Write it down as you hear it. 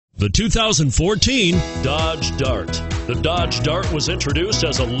The 2014 Dodge Dart. The Dodge Dart was introduced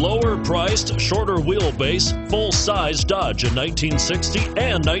as a lower-priced, shorter wheelbase, full-size Dodge in 1960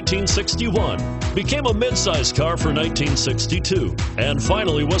 and 1961, became a mid-size car for 1962, and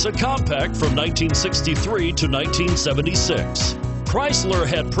finally was a compact from 1963 to 1976. Chrysler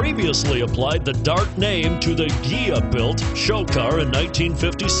had previously applied the Dart name to the Ghia-built show car in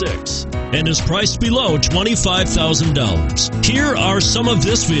 1956 and is priced below $25,000. Here are some of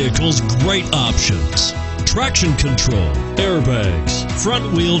this vehicle's great options: traction control, airbags,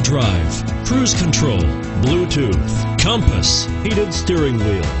 front wheel drive, cruise control, Bluetooth, compass, heated steering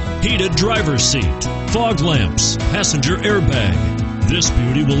wheel, heated driver's seat, fog lamps, passenger airbag. This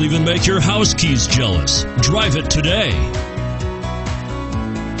beauty will even make your house keys jealous. Drive it today.